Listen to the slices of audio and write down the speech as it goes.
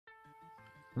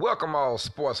Welcome all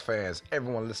sports fans,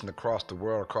 everyone listening across the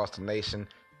world, across the nation.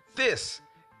 This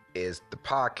is the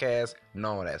podcast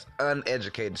known as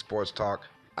Uneducated Sports Talk.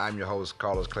 I'm your host,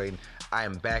 Carlos Clayton. I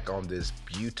am back on this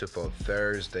beautiful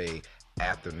Thursday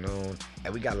afternoon,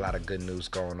 and we got a lot of good news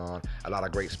going on, a lot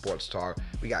of great sports talk.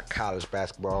 We got college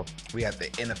basketball, we have the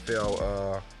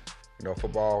NFL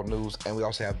football news, and we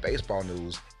also have baseball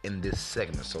news in this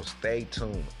segment. So stay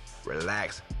tuned,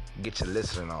 relax, get your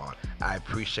listening on. I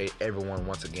appreciate everyone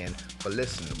once again for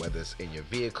listening, whether it's in your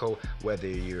vehicle, whether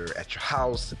you're at your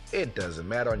house, it doesn't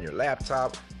matter, on your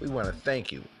laptop. We want to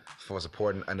thank you for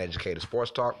supporting Uneducated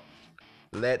Sports Talk.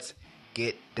 Let's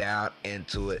get down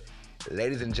into it.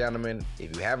 Ladies and gentlemen,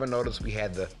 if you haven't noticed, we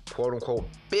had the quote-unquote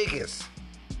biggest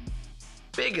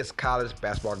college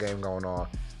basketball game going on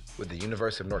with the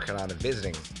University of North Carolina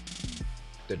visiting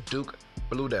the Duke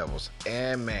Blue Devils.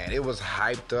 And man, it was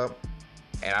hyped up.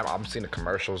 And I'm seeing the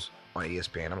commercials on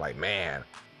ESPN. I'm like, man.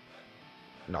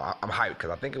 No, I'm hyped because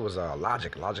I think it was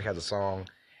Logic. Logic has a song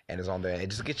and it's on there.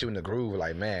 It just gets you in the groove,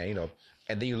 like, man,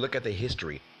 And then you look at the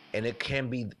history, and it can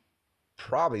be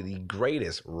probably the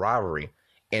greatest rivalry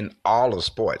in all of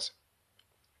sports.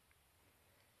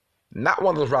 Not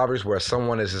one of those rivalries where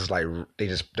someone is just like they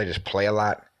just play a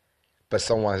lot, but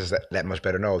someone is that much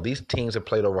better. No, these teams have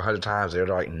played over 100 times. They're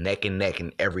like neck and neck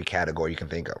in every category you can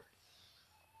think of.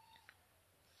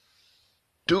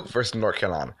 Duke versus North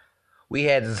Carolina. We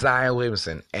had Zion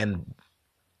Williamson, and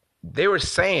they were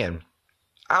saying,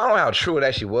 I don't know how true it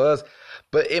actually was,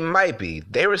 but it might be.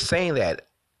 They were saying that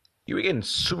you were getting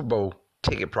Super Bowl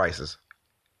ticket prices.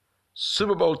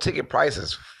 Super Bowl ticket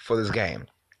prices for this game.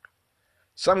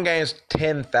 Some games,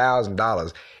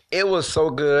 $10,000. It was so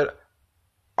good,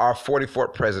 our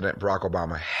 44th president, Barack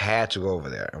Obama, had to go over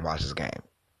there and watch this game.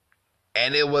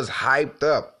 And it was hyped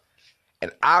up.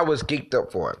 And I was geeked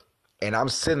up for it. And I'm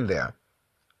sitting there.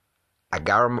 I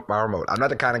got my remote. I'm not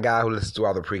the kind of guy who listens to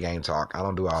all the pregame talk. I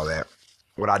don't do all that.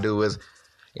 What I do is,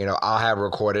 I'll have it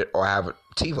recorded or have it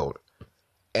TiVoed.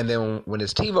 And then when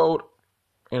it's TiVoed,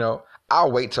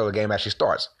 I'll wait till the game actually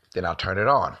starts. Then I'll turn it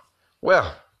on.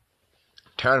 Well,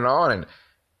 turn it on and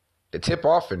the tip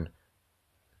off, and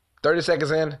 30 seconds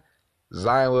in,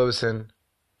 Zion Williamson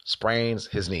sprains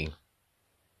his knee.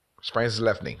 Sprains his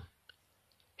left knee.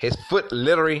 His foot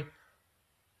literally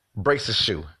breaks his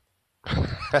shoe.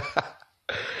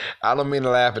 I don't mean to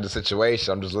laugh at the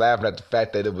situation. I'm just laughing at the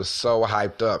fact that it was so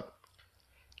hyped up.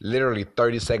 Literally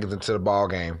 30 seconds into the ball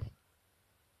game.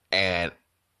 And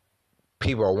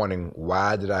people are wondering,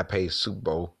 why did I pay Super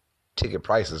Bowl ticket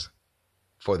prices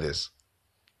for this?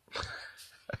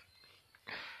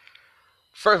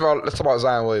 First of all, let's talk about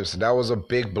Zion Williamson. That was a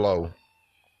big blow.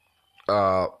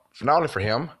 Not only for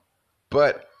him,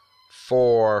 but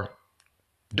for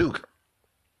Duke.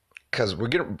 Because we're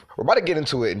about to get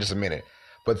into it in just a minute.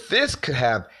 But this could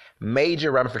have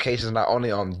major ramifications not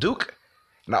only on Duke,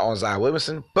 not on Zion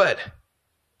Williamson, but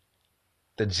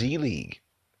the G League.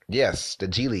 Yes, the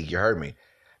G League, you heard me.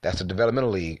 That's the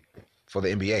developmental league for the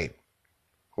NBA.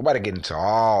 We're about to get into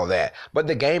all that. But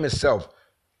the game itself,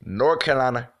 North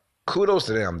Carolina, kudos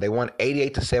to them. They won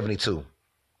 88-72.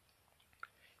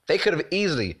 They could have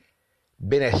easily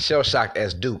been as shell-shocked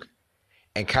as Duke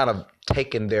and kind of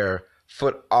taken their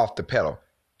foot off the pedal.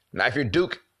 Now, if you're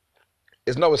Duke,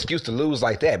 there's no excuse to lose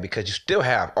like that because you still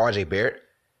have R.J. Barrett,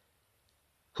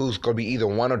 who's going to be either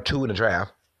 1 or 2 in the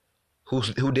draft,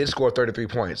 who did score 33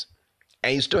 points.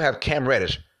 And you still have Cam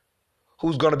Reddish,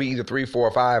 who's going to be either 3, 4,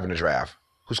 or 5 in the draft,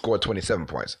 who scored 27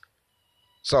 points.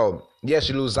 So, yes,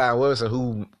 you lose Zion Williamson,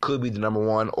 who could be the number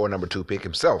 1 or number 2 pick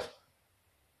himself.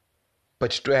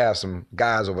 But you still have some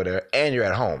guys over there, and you're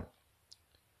at home.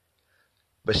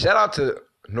 But shout out to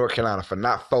North Carolina for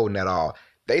not folding at all.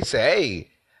 They say, hey,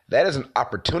 that is an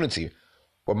opportunity.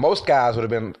 But most guys would have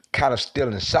been kind of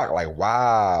still in shock, like,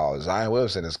 wow, Zion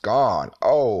Williamson is gone.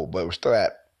 Oh, but we're still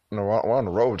we're on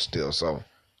the road still. So,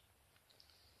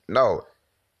 no,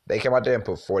 they came out there and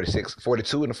put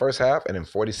 42 in the first half and then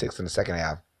 46 in the second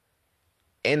half.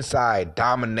 Inside,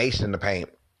 domination in the paint.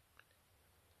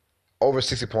 Over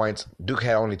 60 points. Duke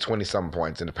had only 20-something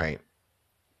points in the paint.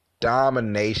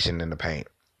 Domination in the paint.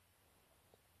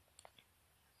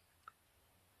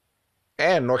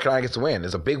 And North Carolina gets to win.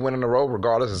 It's a big win on the road,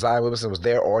 regardless if Zion Williamson was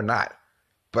there or not.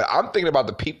 But I'm thinking about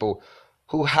the people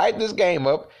who hyped this game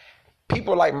up.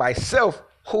 People like myself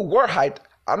who were hyped.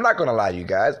 I'm not going to lie to you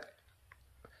guys. As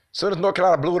soon as North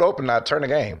Carolina blew it open, I turned the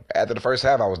game. After the first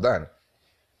half, I was done.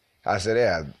 I said,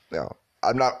 yeah,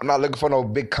 I'm not looking for no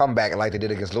big comeback like they did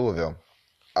against Louisville.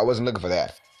 I wasn't looking for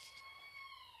that.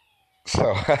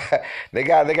 So they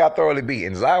got thoroughly beat.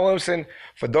 And Zion Williamson,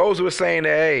 for those who are saying that,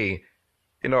 hey,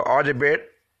 RJ Barrett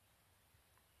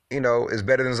is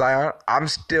better than Zion. I'm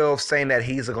still saying that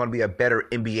he's going to be a better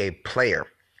NBA player.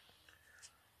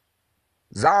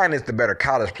 Zion is the better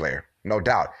college player, no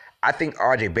doubt. I think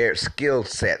RJ Barrett's skill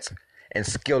sets and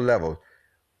skill level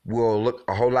will look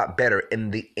a whole lot better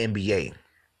in the NBA.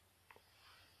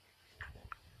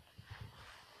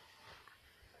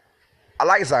 I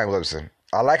like Zion Williamson.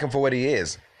 I like him for what he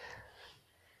is.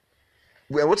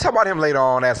 We'll talk about him later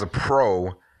on as a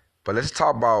pro, but let's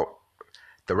talk about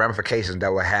the ramifications that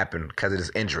will happen because of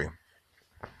this injury.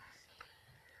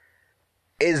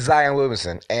 It's Zion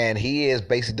Williamson, and he is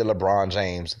basically the LeBron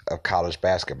James of college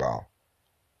basketball.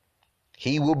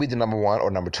 He will be the number 1 or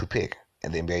number 2 pick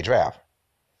in the NBA draft.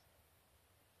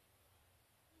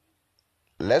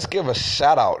 Let's give a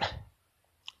shout out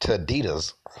to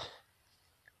Adidas,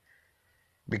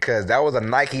 because that was a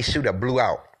Nike shoe that blew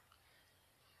out.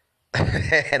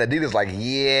 And Adidas like,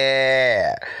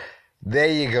 yeah, there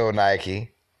you go,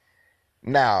 Nike.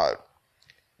 Now,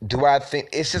 do I think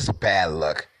it's just bad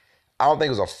luck? I don't think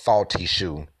it was a faulty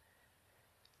shoe.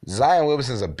 Zion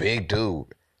Williamson's a big dude.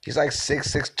 He's like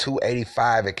 6'6",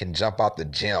 285 and can jump out the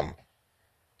gym.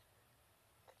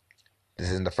 This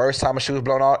isn't the first time a shoe was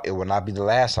blown out. It will not be the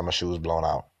last time a shoe was blown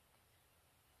out.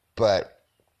 But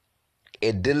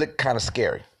it did look kind of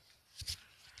scary.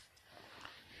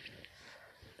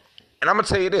 And I'm going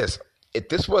to tell you this. If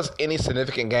this was any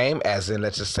significant game, as in,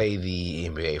 let's just say the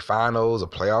NBA Finals, a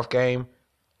playoff game,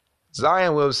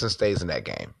 Zion Williamson stays in that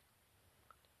game.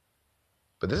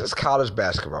 But this is college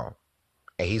basketball,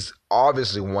 and he's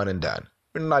obviously one and done.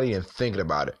 We're not even thinking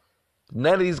about it.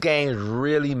 None of these games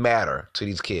really matter to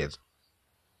these kids.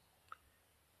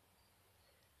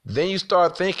 Then you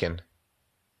start thinking,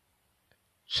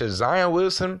 should Zion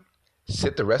Williamson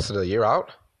sit the rest of the year out?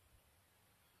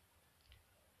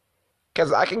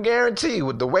 Because I can guarantee you,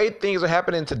 with the way things are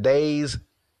happening in today's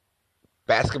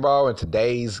basketball and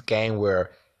today's game,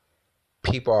 where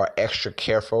people are extra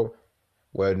careful,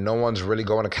 where no one's really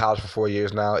going to college for 4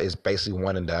 years now, is basically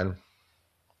one and done.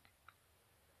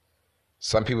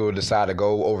 Some people will decide to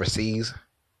go overseas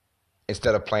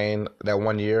instead of playing that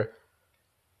 1 year.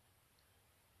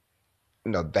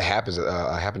 That happens.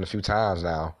 Happened a few times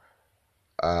now.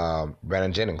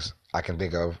 Brandon Jennings, I can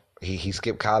think of. He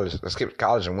skipped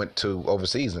college and went to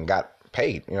overseas and got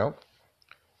paid. Now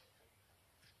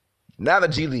the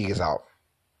G League is out,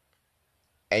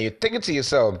 and you're thinking to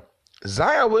yourself,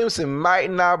 Zion Williamson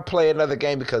might not play another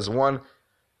game because, one,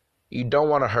 you don't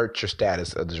want to hurt your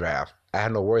status of the draft. I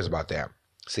have no worries about that.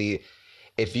 See,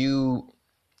 if you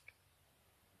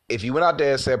went out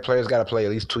there and said players got to play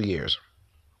at least 2 years,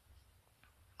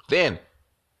 then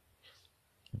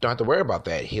you don't have to worry about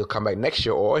that. He'll come back next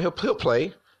year, or he'll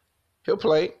play. He'll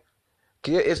play.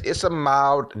 It's a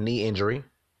mild knee injury,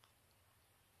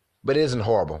 but it isn't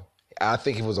horrible. I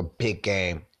think if it was a big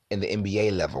game in the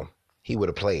NBA level, he would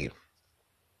have played.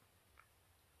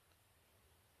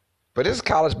 But this is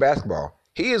college basketball.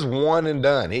 He is one and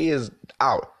done. He is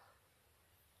out.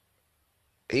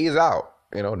 He is out.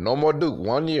 No more Duke.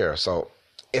 1 year. So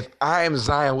if I am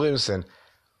Zion Williamson,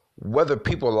 whether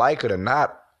people like it or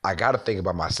not, I got to think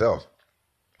about myself.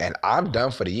 And I'm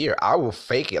done for the year. I will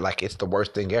fake it like it's the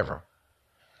worst thing ever.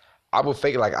 I will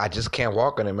fake it like I just can't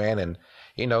walk on it, man. And,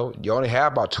 you only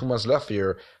have about 2 months left for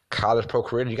your college pro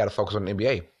career, and you got to focus on the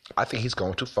NBA. I think he's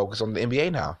going to focus on the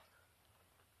NBA now.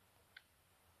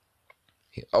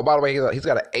 Oh, by the way, he's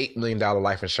got an $8 million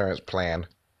life insurance plan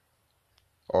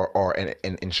or an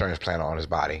insurance plan on his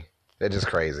body. That's just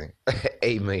crazy.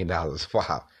 $8 million.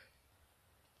 Wow.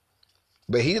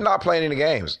 But he's not playing any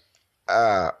games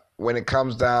when it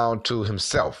comes down to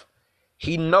himself.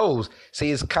 He knows.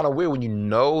 See, it's kind of weird when you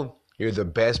know you're the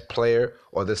best player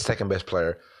or the second best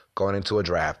player going into a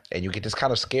draft, and you get this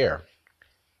kind of scare.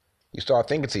 You start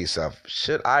thinking to yourself,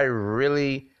 should I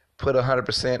really put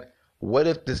 100%? What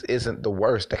if this isn't the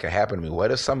worst that can happen to me?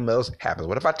 What if something else happens?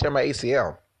 What if I tear my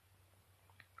ACL?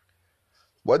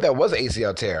 What if that was an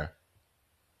ACL tear?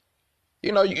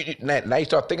 Now you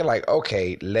start thinking like,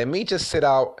 okay, let me just sit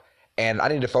out, and I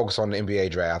need to focus on the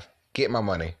NBA draft, get my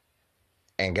money,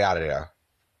 and get out of there.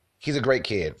 He's a great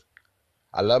kid.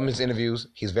 I love him in his interviews.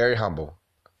 He's very humble.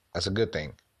 That's a good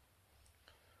thing.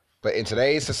 But in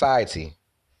today's society,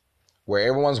 where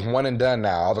everyone's one and done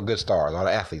now, all the good stars, all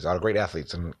the athletes, all the great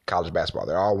athletes in college basketball,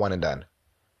 they're all one and done.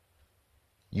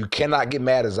 You cannot get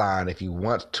mad at Zion if you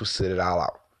want to sit it all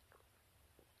out.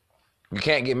 You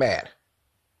can't get mad.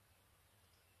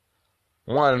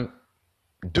 One,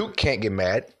 Duke can't get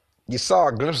mad. You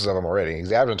saw glimpses of him already.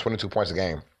 He's averaging 22 points a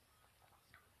game.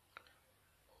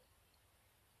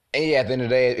 And yeah, at the end of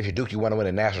the day, if you're Duke, you want to win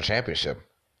a national championship.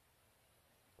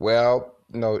 Well,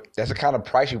 that's the kind of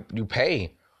price you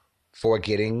pay for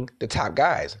getting the top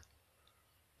guys.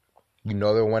 You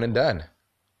know they're one and done.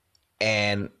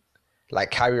 And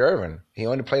like Kyrie Irving, he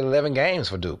only played 11 games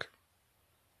for Duke.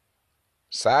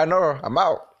 Sayonara, I'm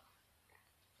out.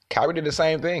 Kyrie did the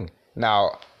same thing.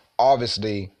 Now,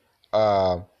 obviously,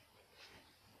 Zion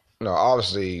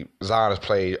has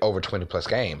played over 20 plus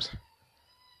games.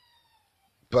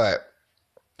 But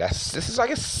this is like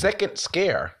his second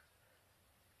scare.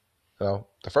 The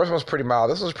first one was pretty mild.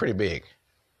 This was pretty big.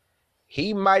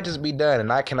 He might just be done,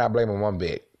 and I cannot blame him one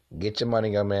bit. Get your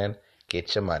money, young man.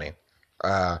 Get your money.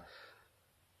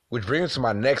 Which brings me to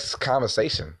my next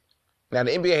conversation. Now,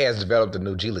 the NBA has developed a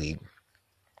new G League.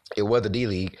 It was the D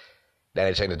League. That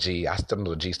they changed the G. I still don't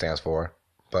know what G stands for.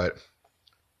 But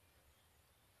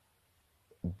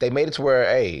they made it to where,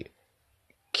 hey,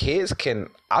 kids can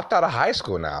opt out of high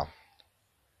school now.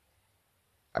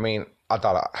 I mean, opt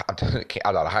out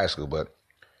of high school, but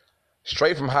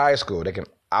straight from high school, they can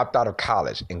opt out of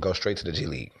college and go straight to the G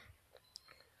League.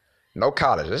 No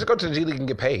college. Let's go to the G League and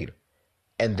get paid.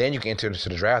 And then you can enter into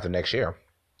the draft the next year.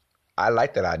 I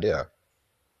like that idea.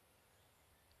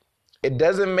 It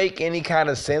doesn't make any kind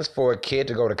of sense for a kid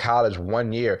to go to college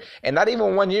 1 year. And not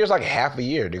even 1 year, it's like half a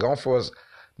year. They're going for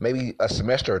maybe a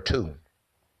semester or two.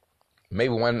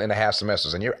 Maybe 1.5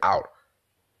 semesters, and you're out.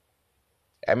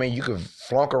 I mean, you could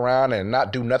flunk around and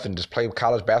not do nothing, just play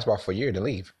college basketball for a year and then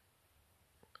leave.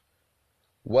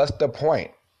 What's the point?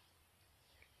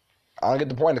 I don't get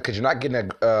the point because you're not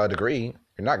getting a degree.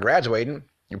 You're not graduating.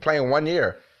 You're playing 1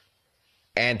 year.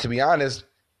 And to be honest,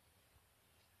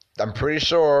 I'm pretty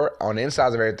sure on the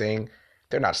insides of everything,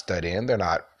 they're not studying. They're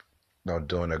not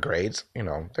doing their grades. They're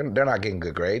not getting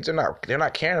good grades. They're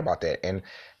not caring about that. And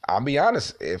I'll be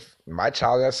honest, if my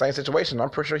child had the same situation, I'm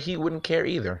pretty sure he wouldn't care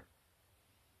either.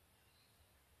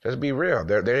 Just be real.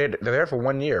 They're there for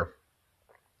 1 year.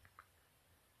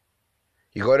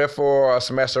 You go there for a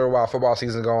semester while football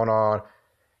season's going on,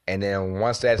 and then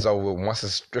once that's over, once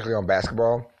it's strictly on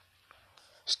basketball,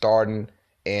 starting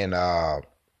in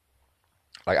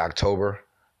like October,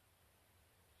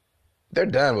 they're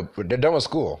done with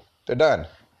school. They're done.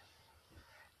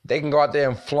 They can go out there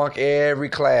and flunk every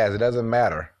class. It doesn't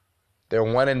matter. They're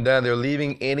one and done. They're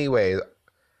leaving anyway.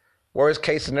 Worst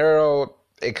case scenario,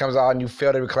 it comes out and you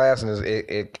failed every class, and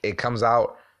it comes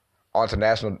out onto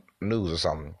national news or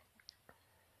something.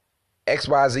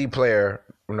 XYZ player,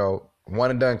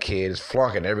 one and done kid is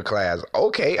flunking every class.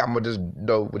 Okay, I'm gonna just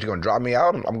what, you gonna drop me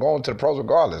out? I'm going to the pros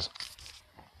regardless.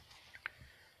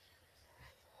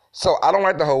 So I don't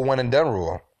like the whole one and done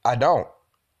rule. I don't.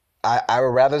 I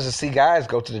would rather just see guys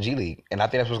go to the G League, and I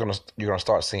think that's what you're gonna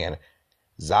start seeing.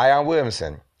 Zion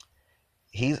Williamson,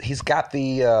 he's got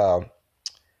the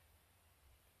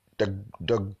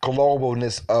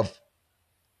globalness of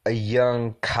a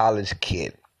young college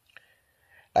kid.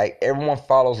 Like, everyone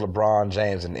follows LeBron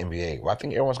James in the NBA. Well, I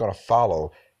think everyone's going to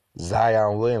follow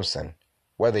Zion Williamson.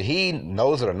 Whether he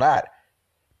knows it or not,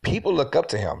 people look up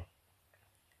to him.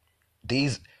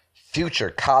 These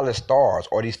future college stars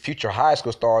or these future high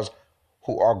school stars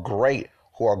who are great,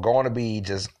 who are going to be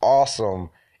just awesome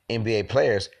NBA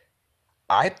players,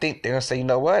 I think they're going to say, you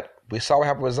know what? We saw what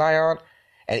happened with Zion.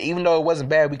 And even though it wasn't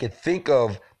bad, we could think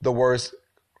of the worst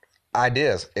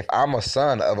ideas. If I'm a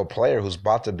son of a player who's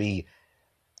about to be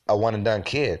a one and done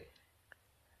kid,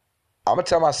 I'm going to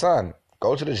tell my son,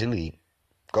 go to the G League.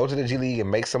 Go to the G League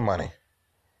and make some money.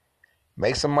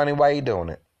 Make some money while you're doing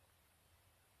it.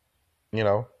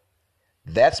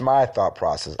 That's my thought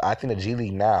process. I think the G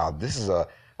League now, this is a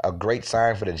great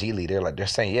sign for the G League. They're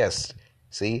saying, yes,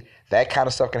 see, that kind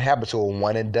of stuff can happen to a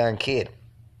one and done kid.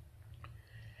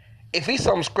 If he's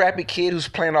some scrappy kid who's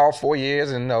playing all 4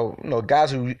 years, and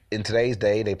guys who in today's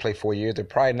day, they play 4 years, they're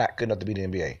probably not good enough to be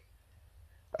in the NBA.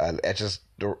 It's just,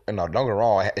 don't get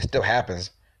wrong, it still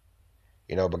happens.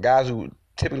 But guys who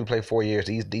typically play 4 years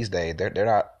these days, they're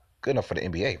not good enough for the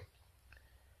NBA.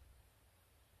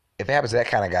 If it happens to that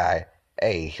kind of guy,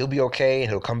 hey, he'll be okay,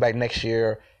 and he'll come back next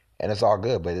year, and it's all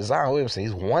good. But Zion Williamson,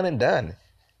 he's one and done.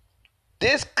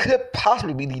 This could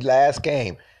possibly be the last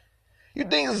game. You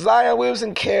think Zion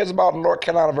Williamson cares about North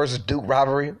Carolina versus Duke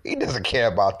rivalry? He doesn't care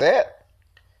about that.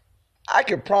 I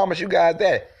can promise you guys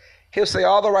that. He'll say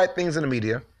all the right things in the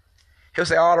media. He'll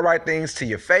say all the right things to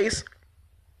your face.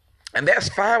 And that's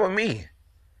fine with me.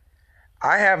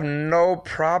 I have no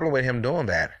problem with him doing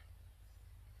that.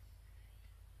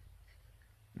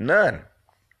 None.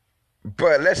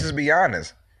 But let's just be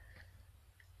honest.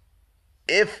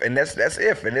 If, and that's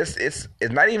if, and it's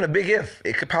not even a big if.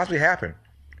 It could possibly happen.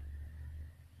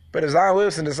 But if Zion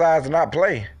Williamson decides to not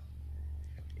play,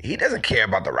 he doesn't care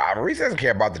about the rivalries. He doesn't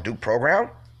care about the Duke program.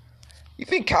 You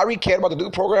think Kyrie cared about the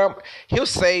Duke program? He'll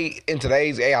say in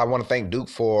today's, hey, I want to thank Duke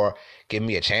for giving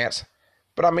me a chance.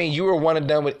 But, I mean, you were one and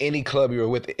done with any club you were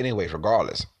with anyways,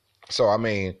 regardless. So, I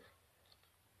mean,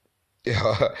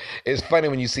 it's funny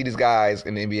when you see these guys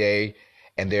in the NBA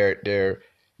and they're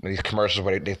these commercials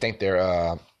where they think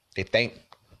they thank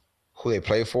who they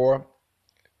play for.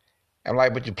 I'm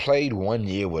like, but you played 1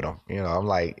 year with them. I'm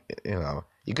like,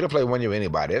 you could have played 1 year with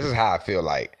anybody. This is how I feel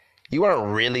like. You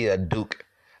weren't really a Dookie.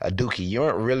 You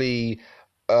weren't really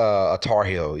a Tar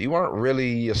Heel. You weren't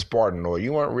really a Spartan, or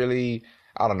you weren't really,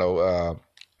 I don't know,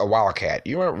 a Wildcat.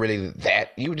 You weren't really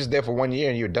that. You were just there for 1 year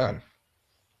and you're done.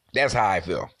 That's how I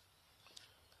feel.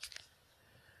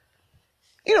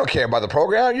 You don't care about the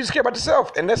program. You just care about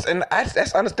yourself, and that's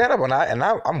understandable. And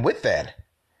I'm with that.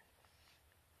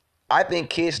 I think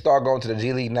kids start going to the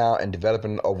G League now and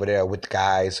developing over there with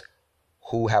guys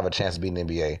who have a chance to be in the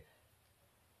NBA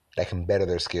that can better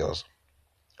their skills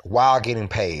while getting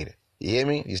paid. You hear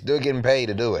me? You're still getting paid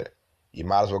to do it. You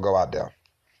might as well go out there.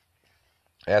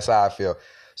 That's how I feel.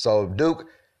 So Duke,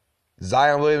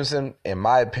 Zion Williamson, in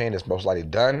my opinion, is most likely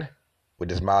done with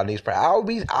this mild knee sprain. I will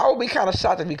be kind of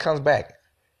shocked if he comes back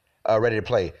ready to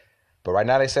play. But right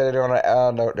now they said they're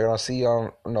gonna see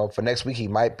for next week he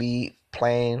might be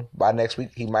playing. By next week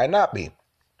he might not be.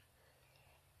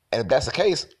 And if that's the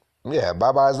case, yeah,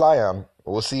 bye Zion.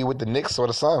 We'll see you with the Knicks or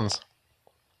the Suns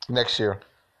next year,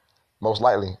 most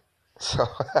likely. So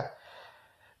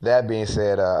that being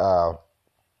said,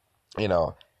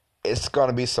 it's going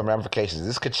to be some ramifications.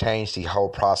 This could change the whole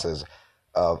process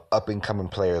of up-and-coming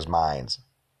players' minds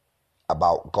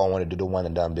about going to do the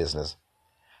one-and-done business.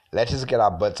 Let's just get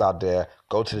our butts out there,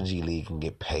 go to the G League, and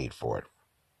get paid for it.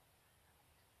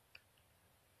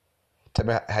 Tell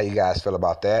me how you guys feel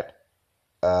about that.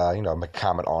 Make a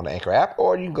comment on the Anchor app,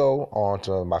 or you can go on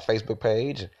to my Facebook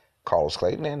page, Carlos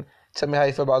Clayton, and tell me how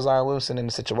you feel about Zion Williamson in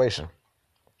the situation.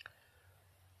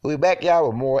 We'll be back, y'all,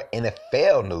 with more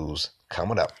NFL news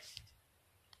coming up.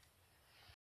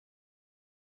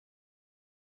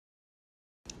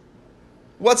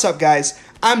 What's up, guys?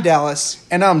 I'm Dallas.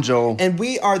 And I'm Joel. And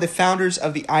we are the founders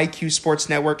of the IQ Sports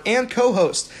Network and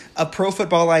co-hosts of Pro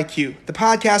Football IQ, the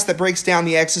podcast that breaks down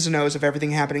the X's and O's of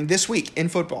everything happening this week in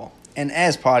football. And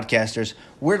as podcasters,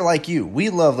 we're like you. We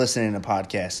love listening to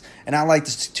podcasts. And I like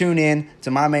to tune in to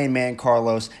my main man,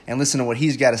 Carlos, and listen to what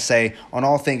he's got to say on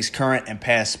all things current and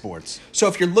past sports. So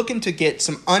if you're looking to get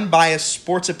some unbiased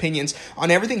sports opinions on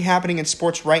everything happening in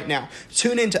sports right now,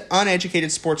 tune in to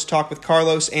Uneducated Sports Talk with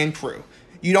Carlos and crew.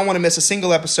 You don't want to miss a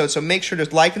single episode, so make sure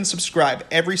to like and subscribe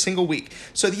every single week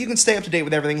so that you can stay up to date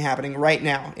with everything happening right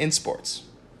now in sports.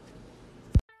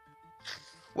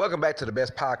 Welcome back to the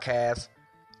best podcast.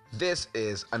 This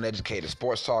is Uneducated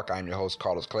Sports Talk. I'm your host,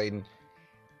 Carlos Clayton.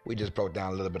 We just broke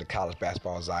down a little bit of college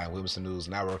basketball, Zion Williamson news.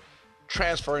 Now we're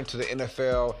transferring to the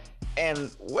NFL. And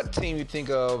what team you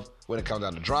think of when it comes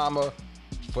down to drama?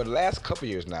 For the last couple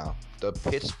years now, the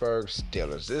Pittsburgh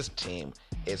Steelers. This team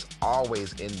is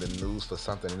always in the news for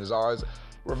something, and it's always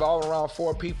revolving around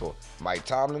four people. Mike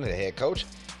Tomlin, the head coach,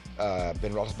 Ben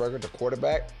Roethlisberger, the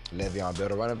quarterback, Le'Veon Bell,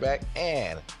 the running back,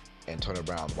 and Antonio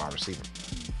Brown, the wide receiver.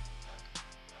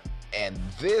 And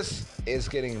this is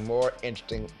getting more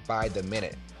interesting by the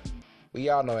minute. We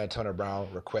all know Antonio Brown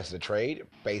requested a trade,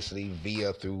 basically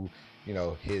through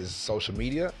his social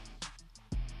media.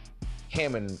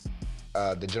 Him and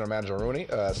the general manager Rooney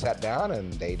sat down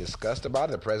and they discussed about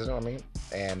it, the president,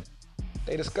 and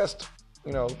they discussed,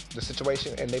 the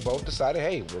situation, and they both decided,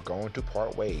 hey, we're going to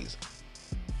part ways.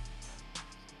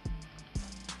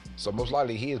 So most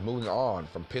likely he is moving on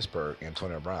from Pittsburgh,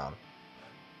 Antonio Brown.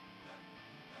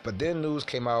 But then news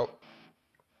came out,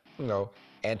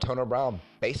 Antonio Brown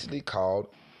basically called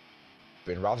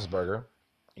Ben Roethlisberger.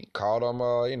 He called him,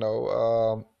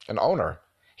 an owner.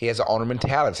 He has an owner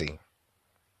mentality.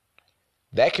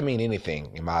 That can mean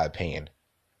anything, in my opinion.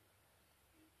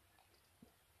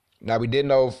 Now, we did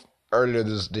know earlier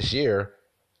this year,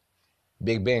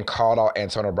 Big Ben called out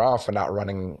Antonio Brown for not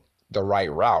running the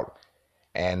right route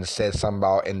and said something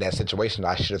about, in that situation,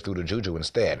 I should have threw the juju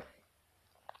instead.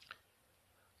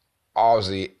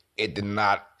 Obviously, it did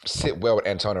not sit well with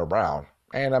Antonio Brown.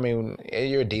 And,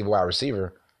 you're a diva wide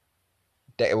receiver,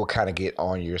 that it will kind of get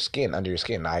on your skin, under your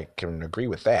skin. I can agree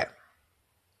with that.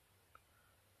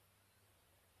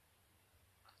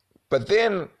 But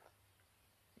then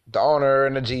the owner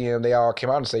and the GM, they all came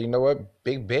out and said, you know what?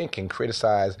 Big Ben can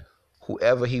criticize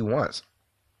whoever he wants.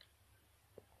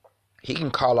 He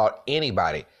can call out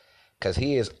anybody because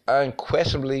he is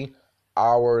unquestionably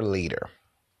our leader.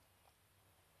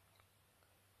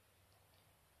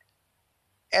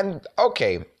 And,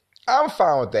 okay, I'm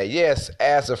fine with that. Yes,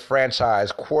 as a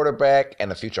franchise quarterback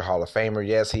and a future Hall of Famer,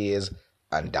 yes, he is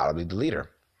undoubtedly the leader.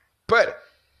 But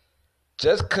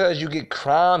just because you get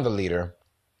crowned the leader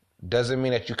doesn't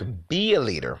mean that you can be a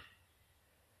leader.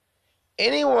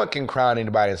 Anyone can crown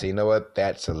anybody and say, you know what,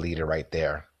 that's a leader right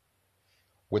there,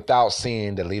 without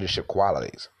seeing the leadership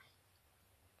qualities.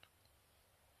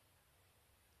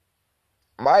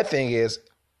 My thing is,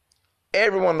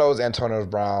 everyone knows Antonio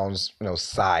Brown's,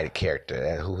 side character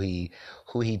and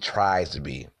who he tries to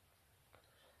be.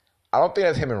 I don't think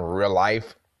that's him in real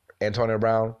life, Antonio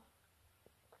Brown.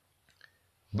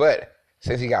 But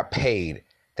since he got paid,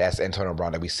 that's Antonio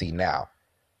Brown that we see now.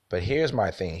 But here's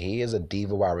my thing. He is a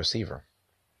diva wide receiver.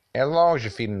 And as long as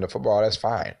you're feeding the football, that's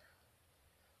fine.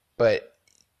 But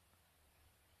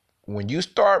when you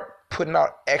start putting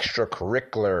out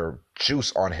extracurricular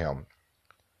juice on him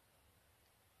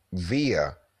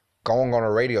via going on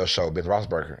a radio show with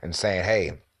Roethlisberger and saying,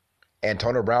 hey,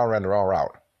 Antonio Brown ran the wrong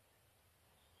route.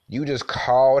 You just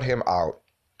called him out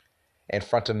in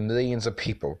front of millions of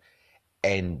people,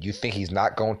 and you think he's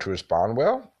not going to respond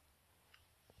well?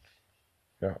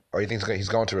 Or you think he's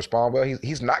going to respond well?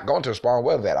 He's not going to respond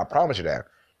well to that. I promise you that.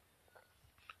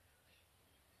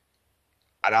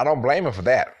 And I don't blame him for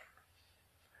that.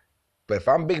 But if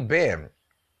I'm Big Ben,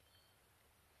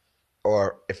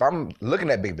 or if I'm looking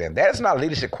at Big Ben, that is not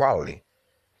leadership quality.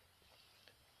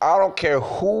 I don't care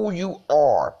who you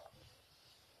are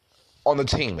on the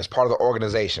team as part of the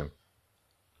organization,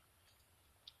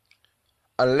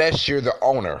 unless you're the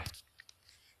owner,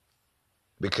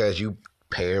 because you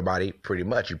pay everybody pretty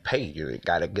much. You pay. You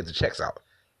got to get the checks out.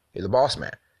 You're the boss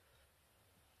man.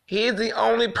 He is the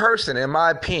only person, in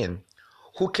my opinion,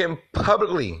 who can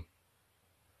publicly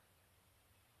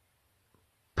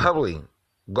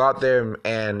go out there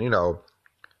and,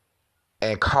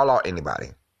 and call out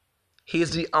anybody. He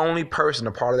is the only person,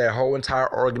 a part of that whole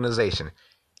entire organization.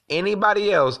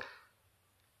 Anybody else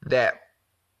that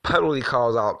publicly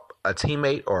calls out a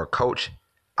teammate or a coach,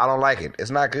 I don't like it.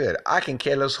 It's not good. I can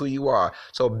care less who you are.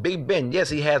 So Big Ben, yes,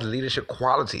 he has leadership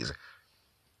qualities.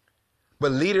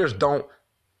 But leaders don't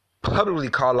publicly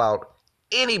call out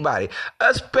anybody,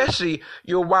 especially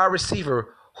your wide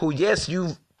receiver who, yes,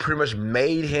 you pretty much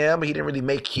made him. He didn't really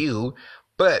make you,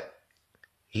 but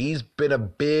he's been a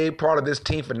big part of this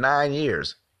team for 9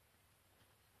 years.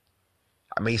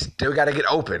 I mean, he's still got to get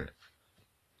open.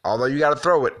 Although you got to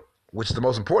throw it, which is the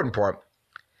most important part.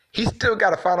 He's still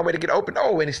got to find a way to get open.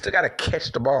 Oh, and he's still got to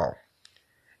catch the ball.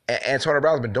 And Antonio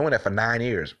Brown's been doing that for 9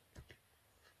 years.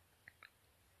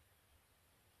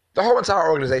 The whole entire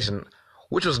organization,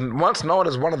 which was once known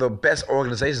as one of the best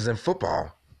organizations in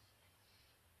football,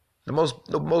 the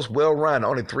most well-run,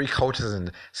 only 3 coaches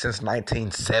since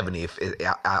 1970,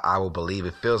 I will believe.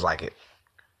 It feels like it.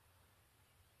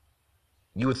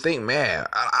 You would think, man,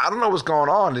 I don't know what's going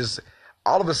on. Is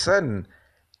all of a sudden,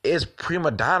 it's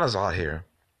prima donnas out here.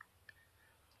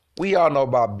 We all know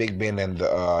about Big Ben and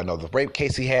the rape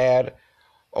case he had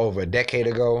over a decade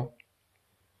ago.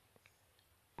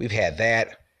 We've had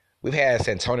that. We've had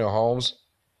Santonio Holmes,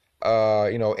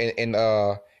 in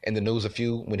the news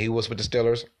when he was with the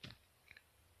Steelers.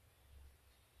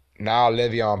 Now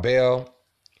Le'Veon Bell.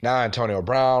 Now Antonio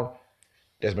Brown.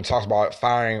 There's been talks about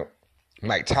firing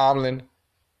Mike Tomlin.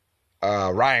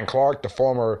 Ryan Clark, the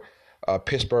former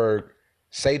Pittsburgh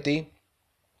safety,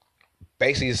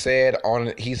 basically said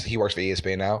he works for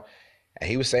ESPN now, and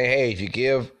he was saying, hey, if you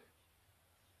give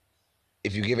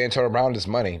Antonio Brown this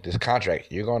money, this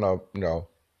contract, you're gonna,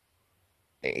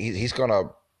 he's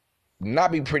gonna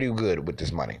not be pretty good with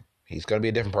this money. He's gonna be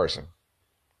a different person,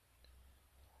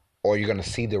 or you're gonna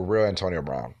see the real Antonio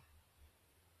Brown.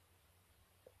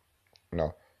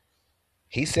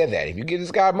 He said that if you give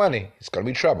this guy money, it's gonna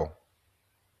be trouble.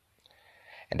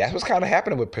 And that's what's kind of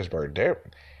happening with Pittsburgh.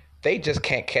 They just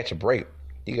can't catch a break.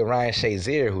 You get Ryan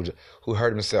Shazier, who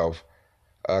hurt himself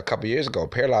a couple years ago,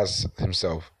 paralyzed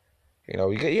himself.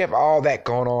 You have all that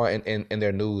going on in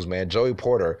their news, man. Joey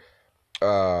Porter,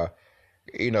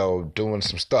 doing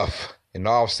some stuff in the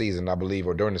off season, I believe,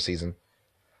 or during the season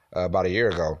about a year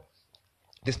ago.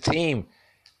 This team,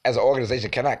 as an organization,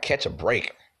 cannot catch a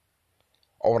break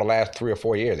over the last 3 or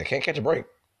 4 years. They can't catch a break.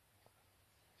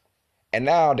 And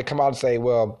now they come out and say,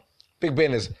 well, Big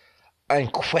Ben is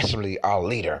unquestionably our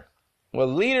leader. Well,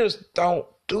 leaders don't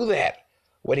do that,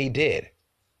 what he did.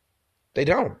 They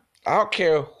don't. I don't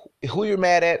care who you're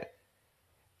mad at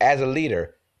as a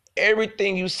leader.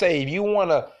 Everything you say, if you want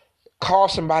to call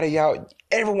somebody out,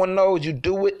 everyone knows you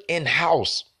do it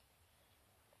in-house.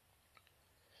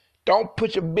 Don't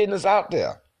put your business out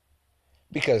there,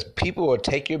 because people will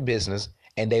take your business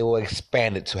and they will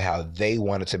expand it to how they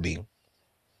want it to be.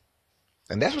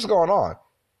 And that's what's going on.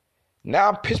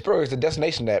 Now Pittsburgh is the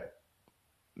destination that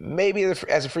maybe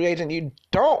as a free agent you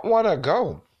don't want to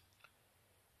go.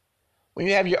 When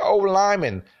you have your old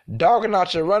lineman dogging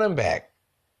out your running back,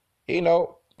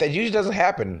 that usually doesn't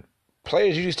happen.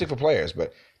 Players usually stick for players,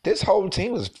 but this whole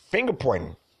team was finger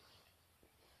pointing.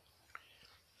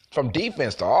 From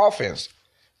defense to offense,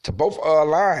 to both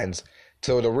lines,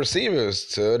 to the receivers,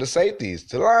 to the safeties,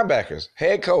 to the linebackers,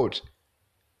 head coach,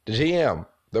 the GM,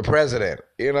 the president,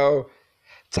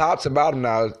 top to bottom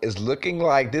now is looking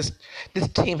like this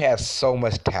team has so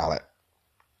much talent.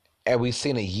 And we've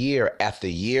seen it year after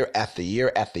year after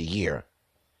year after year.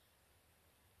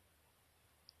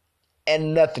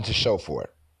 And nothing to show for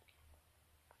it.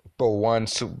 But one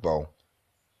Super Bowl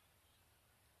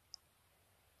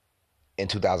in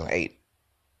 2008,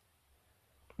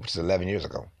 which is 11 years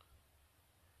ago.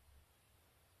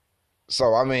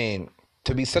 So,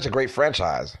 to be such a great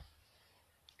franchise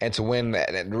and to win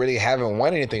and really haven't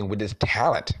won anything with this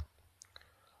talent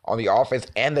on the offense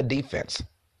and the defense,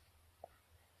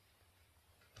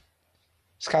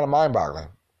 it's kind of mind-boggling.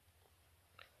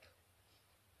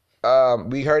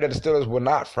 We heard that the Steelers would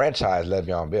not franchise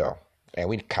Le'Veon Bell, and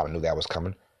we kind of knew that was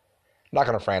coming. Not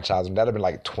going to franchise him. That would have been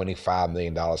like $25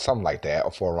 million, something like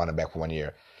that, for a running back for 1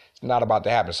 year. It's not about to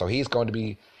happen. So he's going to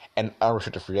be an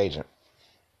unrestricted free agent.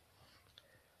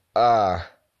 But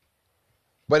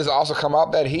it's also come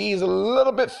out that he's a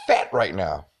little bit fat right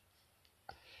now.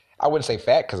 I wouldn't say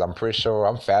fat because I'm pretty sure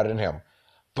I'm fatter than him.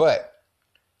 But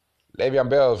Le'Veon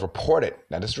Bell is reported.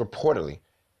 Now, this is reportedly.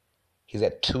 He's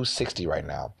at 260 right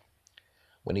now.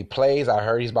 When he plays, I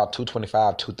heard he's about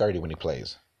 225, 230 when he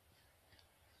plays.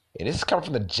 And this is coming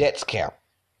from the Jets camp.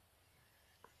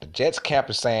 The Jets camp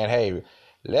is saying, hey,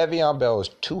 Le'Veon Bell is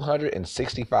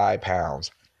 265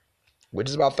 pounds, which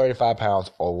is about 35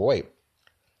 pounds overweight.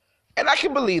 And I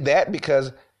can believe that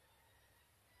because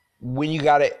when you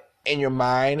got it in your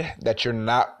mind that you're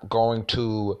not going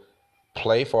to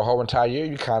play for a whole entire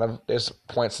year, there's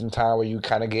points in time where you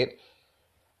kind of get,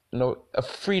 a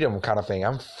freedom kind of thing.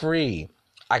 I'm free.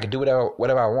 I can do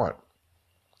whatever I want.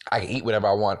 I can eat whatever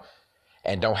I want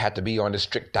and don't have to be on this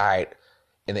strict diet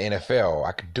in the NFL.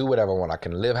 I can do whatever I want. I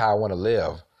can live how I want to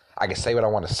live. I can say what I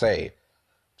want to say.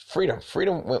 Freedom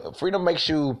makes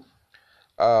you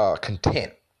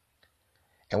content.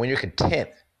 And when you're content,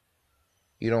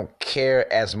 you don't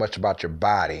care as much about your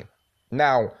body.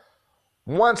 Now,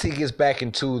 once he gets back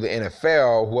into the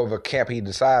NFL, whoever camp he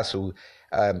decides to,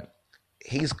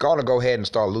 he's going to go ahead and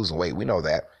start losing weight. We know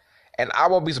that. And I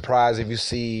won't be surprised if you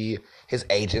see his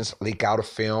agents leak out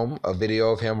a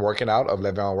video of him working out, of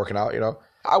Le'Veon working out,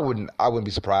 I wouldn't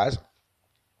be surprised.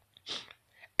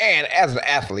 And as an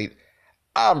athlete,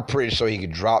 I'm pretty sure he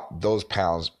could drop those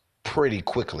pounds pretty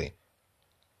quickly.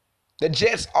 The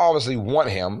Jets obviously want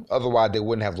him, otherwise they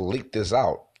wouldn't have leaked this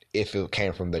out if it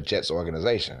came from the Jets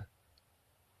organization.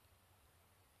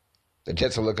 The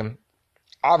Jets are looking.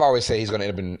 I've always said he's going to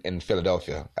end up in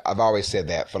Philadelphia. I've always said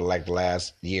that for like the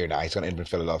last year now. He's going to end up in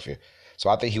Philadelphia.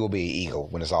 So I think he will be an Eagle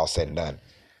when it's all said and done.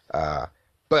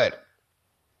 But,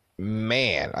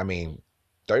 man,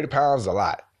 30 pounds is a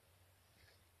lot.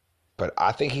 But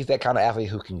I think he's that kind of athlete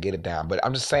who can get it down. But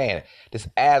I'm just saying, this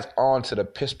adds on to the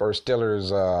Pittsburgh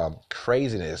Steelers'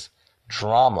 craziness,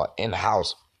 drama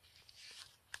in-house.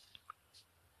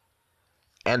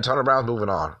 Antonio Brown's moving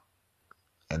on.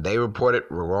 And they reported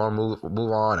we're going to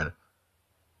move on. And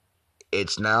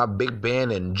it's now Big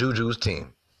Ben and Juju's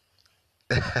team.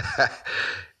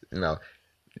 No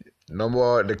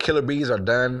more. The Killer Bees are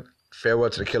done. Farewell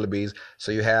to the Killer Bees.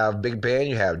 So you have Big Ben,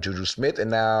 you have Juju Smith, and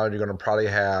now you're going to probably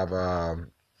have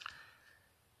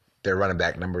their running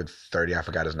back, number 30. I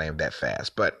forgot his name that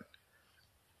fast. But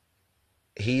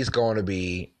he's going to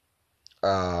be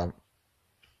James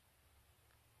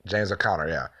O'Connor,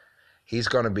 yeah. He's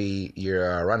going to be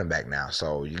your running back now.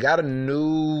 So you got a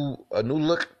new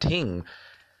look team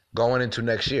going into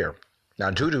next year.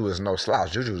 Now, Juju is no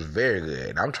slouch. Juju is very good.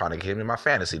 And I'm trying to get him in my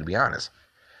fantasy, to be honest,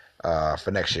 for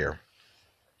next year.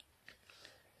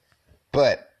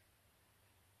 But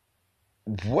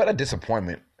what a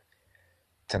disappointment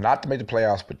to not make the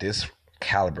playoffs with this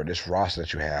caliber, this roster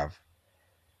that you have,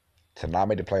 to not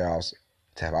make the playoffs,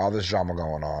 to have all this drama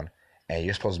going on, and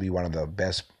you're supposed to be one of the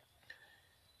best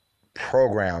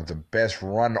programs, the best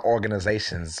run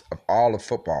organizations of all of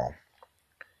football.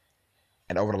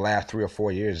 And over the last 3 or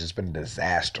 4 years, it's been a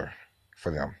disaster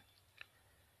for them.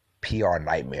 PR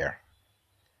nightmare.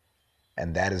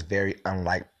 And that is very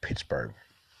unlike Pittsburgh.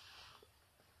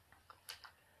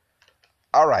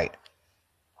 All right.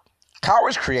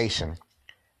 College Creation.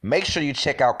 Make sure you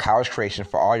check out College Creation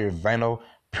for all your vinyl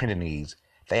printing needs.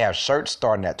 They have shirts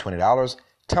starting at $20,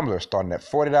 tumblers starting at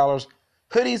 $40,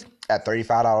 hoodies at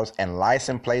 $35, and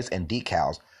license plates and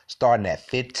decals starting at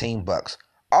 $15.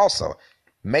 Also,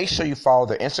 make sure you follow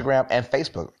their Instagram and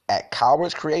Facebook at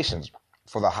Cowboys Creations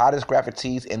for the hottest graphic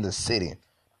tees in the city.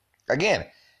 Again,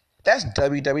 that's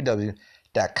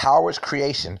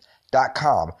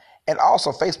www.cowardscreation.com, and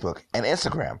also Facebook and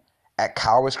Instagram at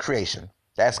Cowards Creation.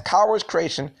 That's Cowards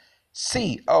Creation,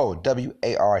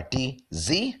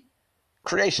 COWARDZ Creation,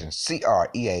 CREATION.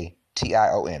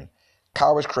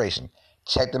 Cowards Creation.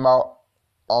 Check them out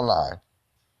online.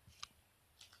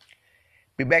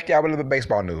 Be back, y'all, with a little bit of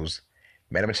baseball news.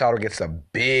 Manny Machado gets a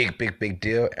big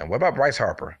deal. And what about Bryce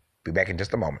Harper? Be back in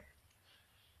just a moment.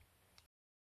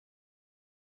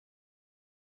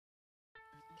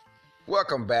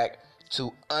 Welcome back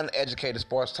to Uneducated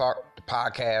Sports Talk, the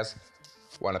podcast.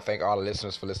 Want to thank all the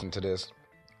listeners for listening to this.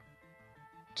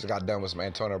 Just got done with some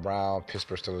Antonio Brown,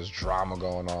 Pittsburgh Steelers drama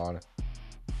going on.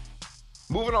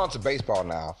 Moving on to baseball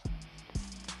now.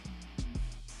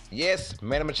 Yes,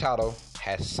 Manny Machado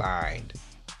has signed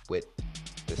with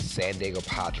the San Diego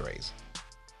Padres.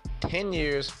 10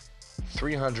 years,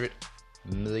 $300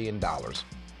 million.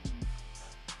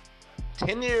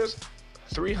 10 years,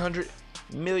 $300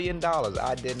 million.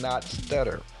 I did not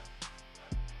stutter.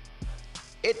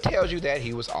 It tells you that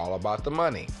he was all about the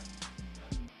money.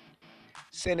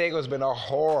 San Diego has been a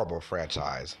horrible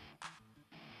franchise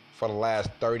for the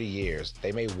last 30 years.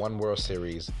 They made one World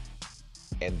Series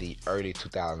in the early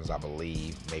 2000s, I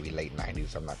believe, maybe late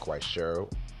 90s, I'm not quite sure,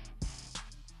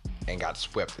 and got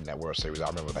swept in that World Series. I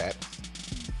remember that.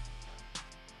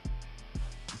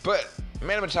 But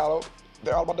Manny Machado,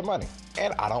 they're all about the money,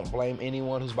 and I don't blame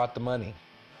anyone who's about the money.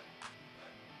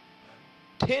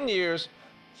 10 years,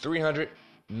 $300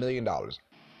 million.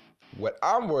 What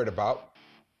I'm worried about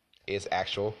is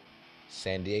actual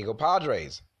San Diego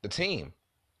Padres, the team.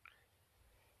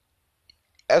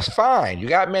 That's fine. You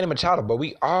got Manny Machado, but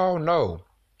we all know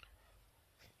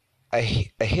a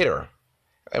hitter,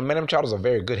 and Manny Machado's a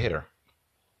very good hitter.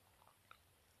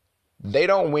 They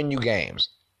don't win you games.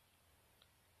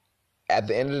 At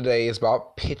the end of the day, it's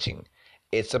about pitching.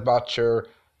 It's about your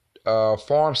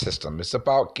farm system. It's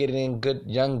about getting in good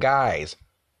young guys.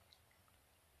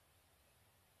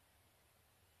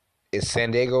 Is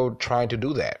San Diego trying to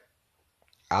do that?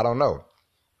 I don't know.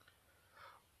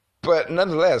 But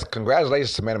nonetheless,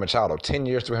 congratulations to Manny Machado. 10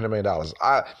 years, $300 million.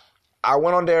 I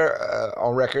went on there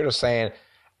on record of saying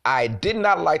I did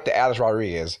not like the Alex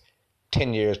Rodriguez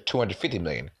 10 years, $250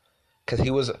 million, because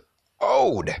he was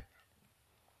old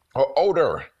or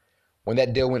older when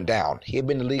that deal went down. He had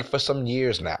been in the league for some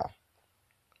years now.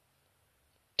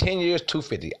 10 years,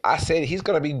 $250. I said it's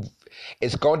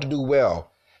going to do well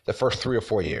the first 3 or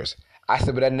 4 years. I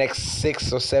said, but that next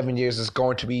 6 or 7 years is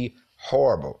going to be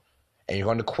horrible, and you're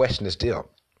going to question this deal.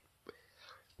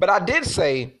 But I did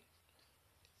say,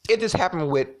 if this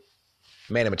happened with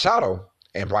Manny Machado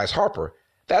and Bryce Harper,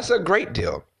 that's a great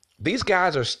deal. These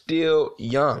guys are still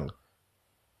young.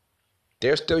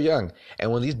 They're still young.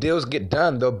 And when these deals get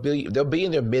done, they'll be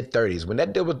in their mid-30s. When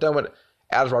that deal was done with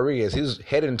Alex Rodriguez, he was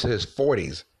headed into his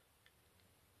 40s,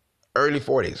 early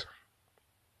 40s.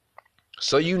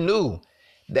 So you knew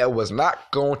that was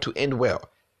not going to end well.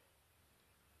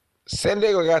 San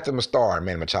Diego got them a star,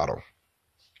 Manny Machado.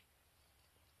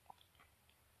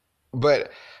 But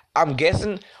I'm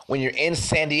guessing when you're in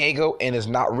San Diego and it's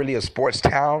not really a sports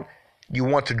town, you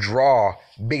want to draw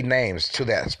big names to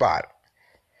that spot.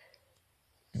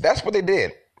 That's what they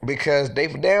did, because they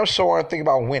damn sure aren't thinking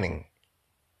about winning.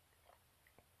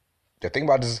 They're thinking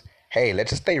about just, hey, let's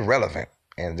just stay relevant.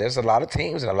 And there's a lot of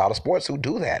teams and a lot of sports who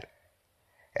do that.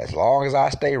 As long as I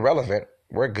stay relevant,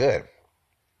 we're good.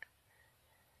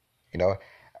 You know,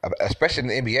 especially in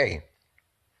the NBA.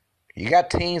 You got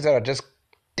teams that are just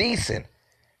decent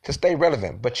to stay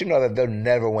relevant, but you know that they'll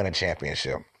never win a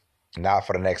championship. Not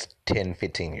for the next 10,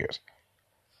 15 years.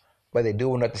 But they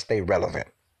do enough to stay relevant.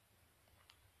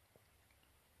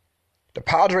 The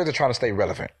Padres are trying to stay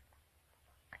relevant.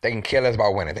 They can care less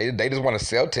about winning. They just want to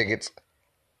sell tickets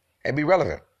and be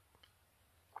relevant.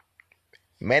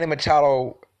 Manny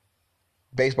Machado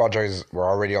baseball jerseys were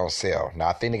already on sale. Now,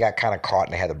 I think they got kind of caught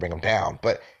and they had to bring them down.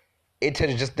 But it took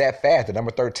just that fast, the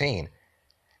number 13.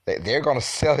 They're going to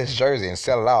sell his jersey and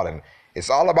sell it out. And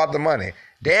it's all about the money.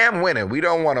 Damn winning. We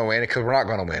don't want to win because we're not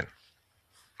going to win.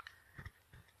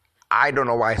 I don't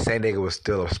know why San Diego was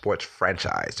still a sports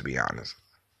franchise, to be honest.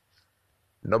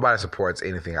 Nobody supports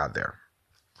anything out there.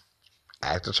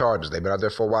 Ask the Chargers. They've been out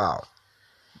there for a while.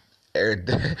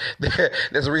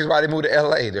 There's a reason why they moved to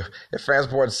L.A. Their fan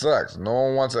support sucks. No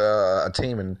one wants a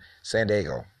team in San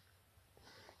Diego.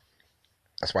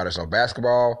 That's why there's no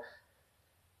basketball,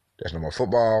 there's no more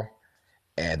football,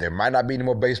 and there might not be any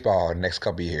more baseball in the next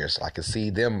couple of years. I can see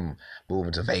them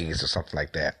moving to Vegas or something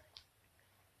like that.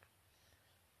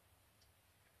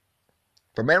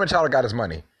 But Manny Machado got his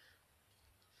money.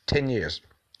 10 years,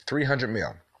 $300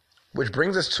 million. Which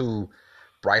brings us to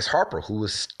Bryce Harper, who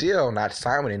is still not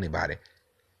signed with anybody.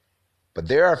 But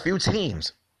there are a few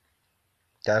teams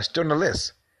that are still on the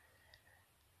list.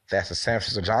 That's the San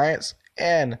Francisco Giants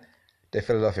and the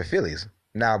Philadelphia Phillies.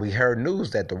 Now, we heard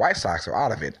news that the White Sox are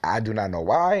out of it. I do not know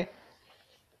why.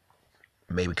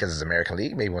 Maybe because it's American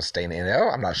League. Maybe want to stay in the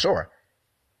NL. I'm not sure.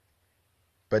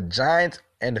 But Giants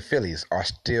and the Phillies are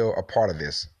still a part of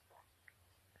this.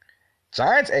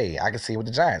 Giants, I can see with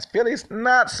the Giants. Phillies,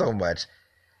 not so much.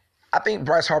 I think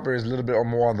Bryce Harper is a little bit or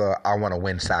more on the I want to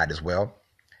win side as well.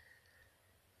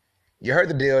 You heard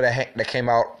the deal that came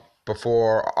out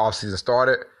before offseason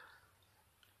started.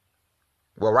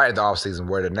 Well, right at the offseason,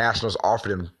 where the Nationals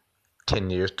offered him 10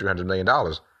 years, $300 million.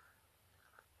 And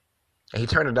he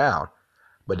turned it down.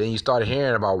 But then you started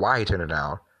hearing about why he turned it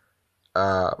down.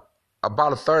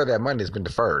 About a third of that money has been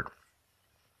deferred.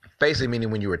 Basically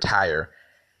meaning when you retire,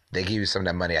 they give you some of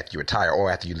that money after you retire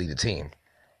or after you leave the team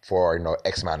for,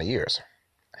 X amount of years.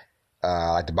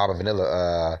 Like the Bobby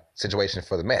Vanilla situation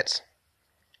for the Mets.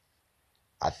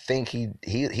 I think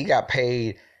he got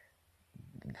paid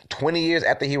 20 years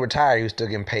after he retired. He was still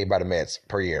getting paid by the Mets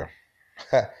per year.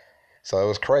 So it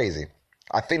was crazy.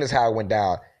 I think that's how it went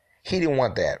down. He didn't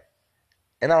want that.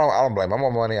 And I don't blame him. I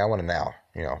want money. I want it now.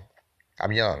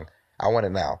 I'm young. I want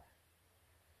it now.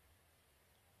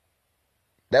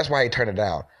 That's why he turned it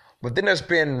down. But then there's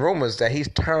been rumors that he's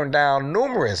turned down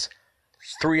numerous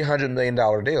 $300 million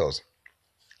deals.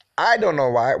 I don't know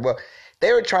why. Well,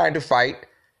 they were trying to fight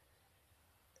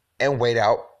and wait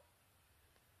out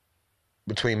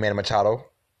between Manny Machado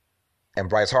and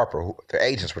Bryce Harper. Their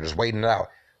agents were just waiting it out.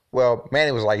 Well,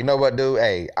 Manny was like, you know what, dude?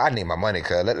 Hey, I need my money,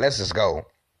 cuz. Let's just go.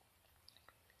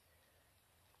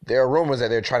 There are rumors that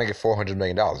they're trying to get $400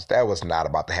 million. That was not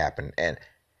about to happen. And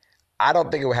I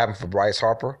don't think it would happen for Bryce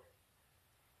Harper.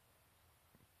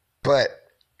 But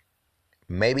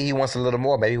maybe he wants a little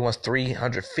more. Maybe he wants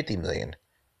 $350 million.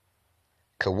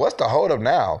 Because what's the holdup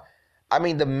now? I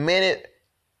mean, the minute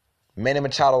Manny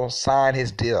Machado signed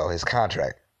his deal, his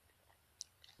contract,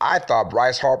 I thought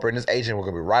Bryce Harper and his agent were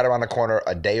going to be right around the corner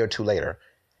a day or two later.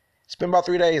 It's been about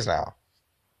 3 days now.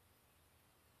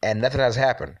 And nothing has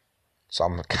happened. So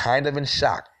I'm kind of in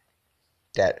shock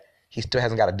that he still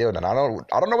hasn't got a deal done. I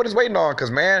don't know what he's waiting on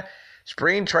because, man,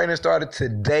 spring training started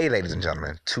today, ladies and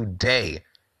gentlemen. Today.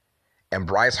 And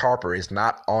Bryce Harper is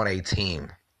not on a team.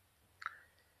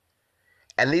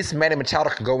 At least Manny Machado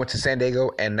can go into San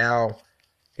Diego and now,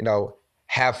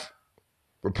 have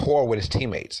rapport with his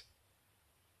teammates.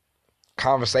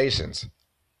 Conversations.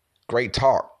 Great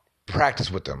talk.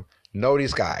 Practice with them. Know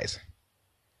these guys.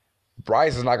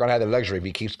 Bryce is not going to have the luxury if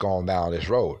he keeps going down this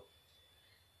road.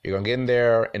 You're going to get in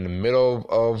there in the middle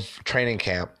of training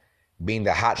camp, being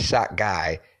the hot shot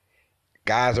guy.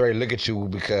 Guys already look at you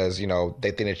because,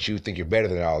 they think that you think you're better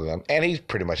than all of them. And he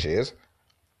pretty much is.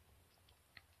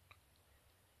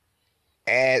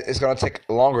 And it's going to take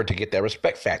longer to get that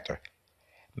respect factor.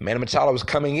 Manny Machado was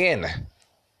coming in.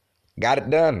 Got it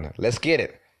done. Let's get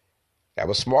it. That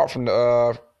was smart from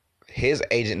his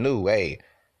agent knew, hey,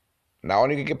 not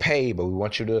only you get paid, but we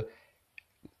want you to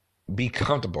be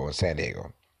comfortable in San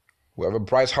Diego. Wherever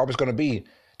Bryce Harper's going to be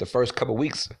the first couple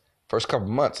weeks, first couple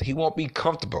months, he won't be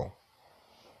comfortable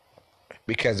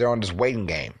because they're on this waiting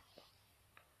game.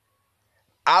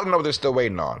 I don't know what they're still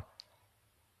waiting on,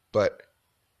 but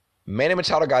Manny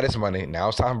Machado got his money. Now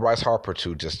it's time for Bryce Harper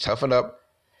to just toughen up.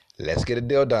 Let's get a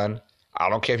deal done. I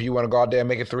don't care if you want to go out there and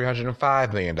make it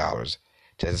 $305 million just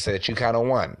to say that you kind of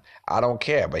won. I don't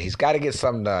care, but he's got to get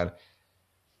something done.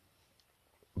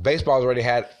 Baseball's already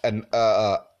had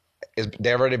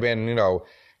they've already been,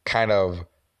 kind of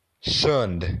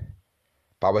shunned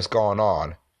by what's going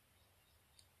on.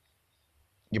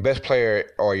 Your best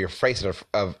player or your face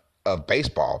of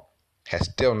baseball has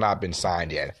still not been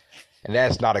signed yet. And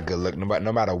that's not a good look.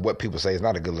 No matter what people say, it's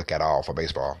not a good look at all for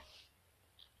baseball.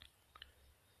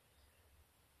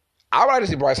 I would like to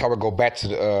see Bryce Harper go back to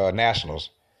the Nationals.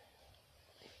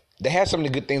 They had some of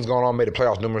the good things going on, made the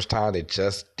playoffs numerous times. They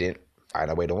just didn't find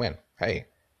a way to win. Hey.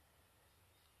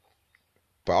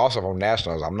 But also from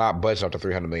Nationals, I'm not budging up to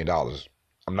 $300 million.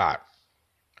 I'm not.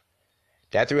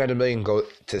 That $300 million can go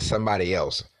to somebody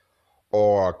else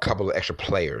or a couple of extra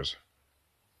players.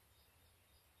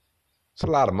 It's a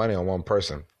lot of money on one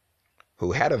person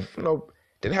who had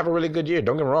didn't have a really good year.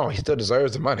 Don't get me wrong. He still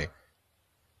deserves the money.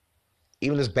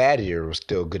 Even this bad year was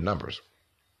still good numbers.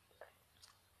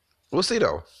 We'll see,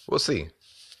 though. We'll see.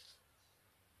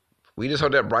 We just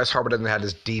hope that Bryce Harper doesn't have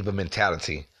this diva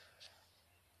mentality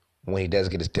when he does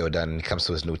get his deal done and he comes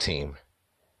to his new team.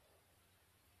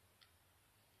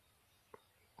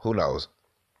 Who knows?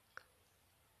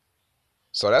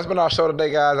 So that's been our show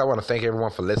today, guys. I want to thank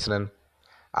everyone for listening.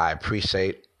 I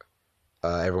appreciate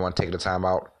everyone taking the time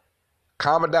out.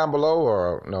 Comment down below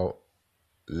or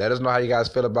let us know how you guys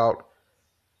feel about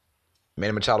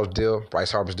Manny Machado's deal,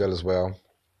 Bryce Harper's deal as well.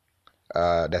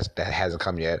 That hasn't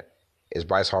come yet. Is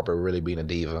Bryce Harper really being a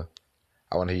diva?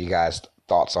 I want to hear you guys'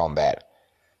 thoughts on that.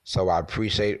 So I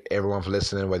appreciate everyone for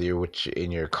listening, whether you're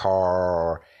in your car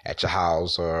or at your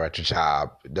house or at your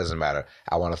job. It doesn't matter.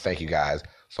 I want to thank you guys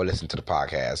for listening to the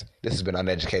podcast. This has been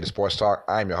Uneducated Sports Talk.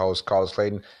 I'm your host, Carlos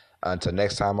Clayton. Until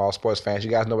next time, all sports fans,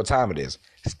 you guys know what time it is.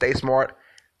 Stay smart,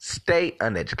 stay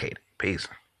uneducated. Peace.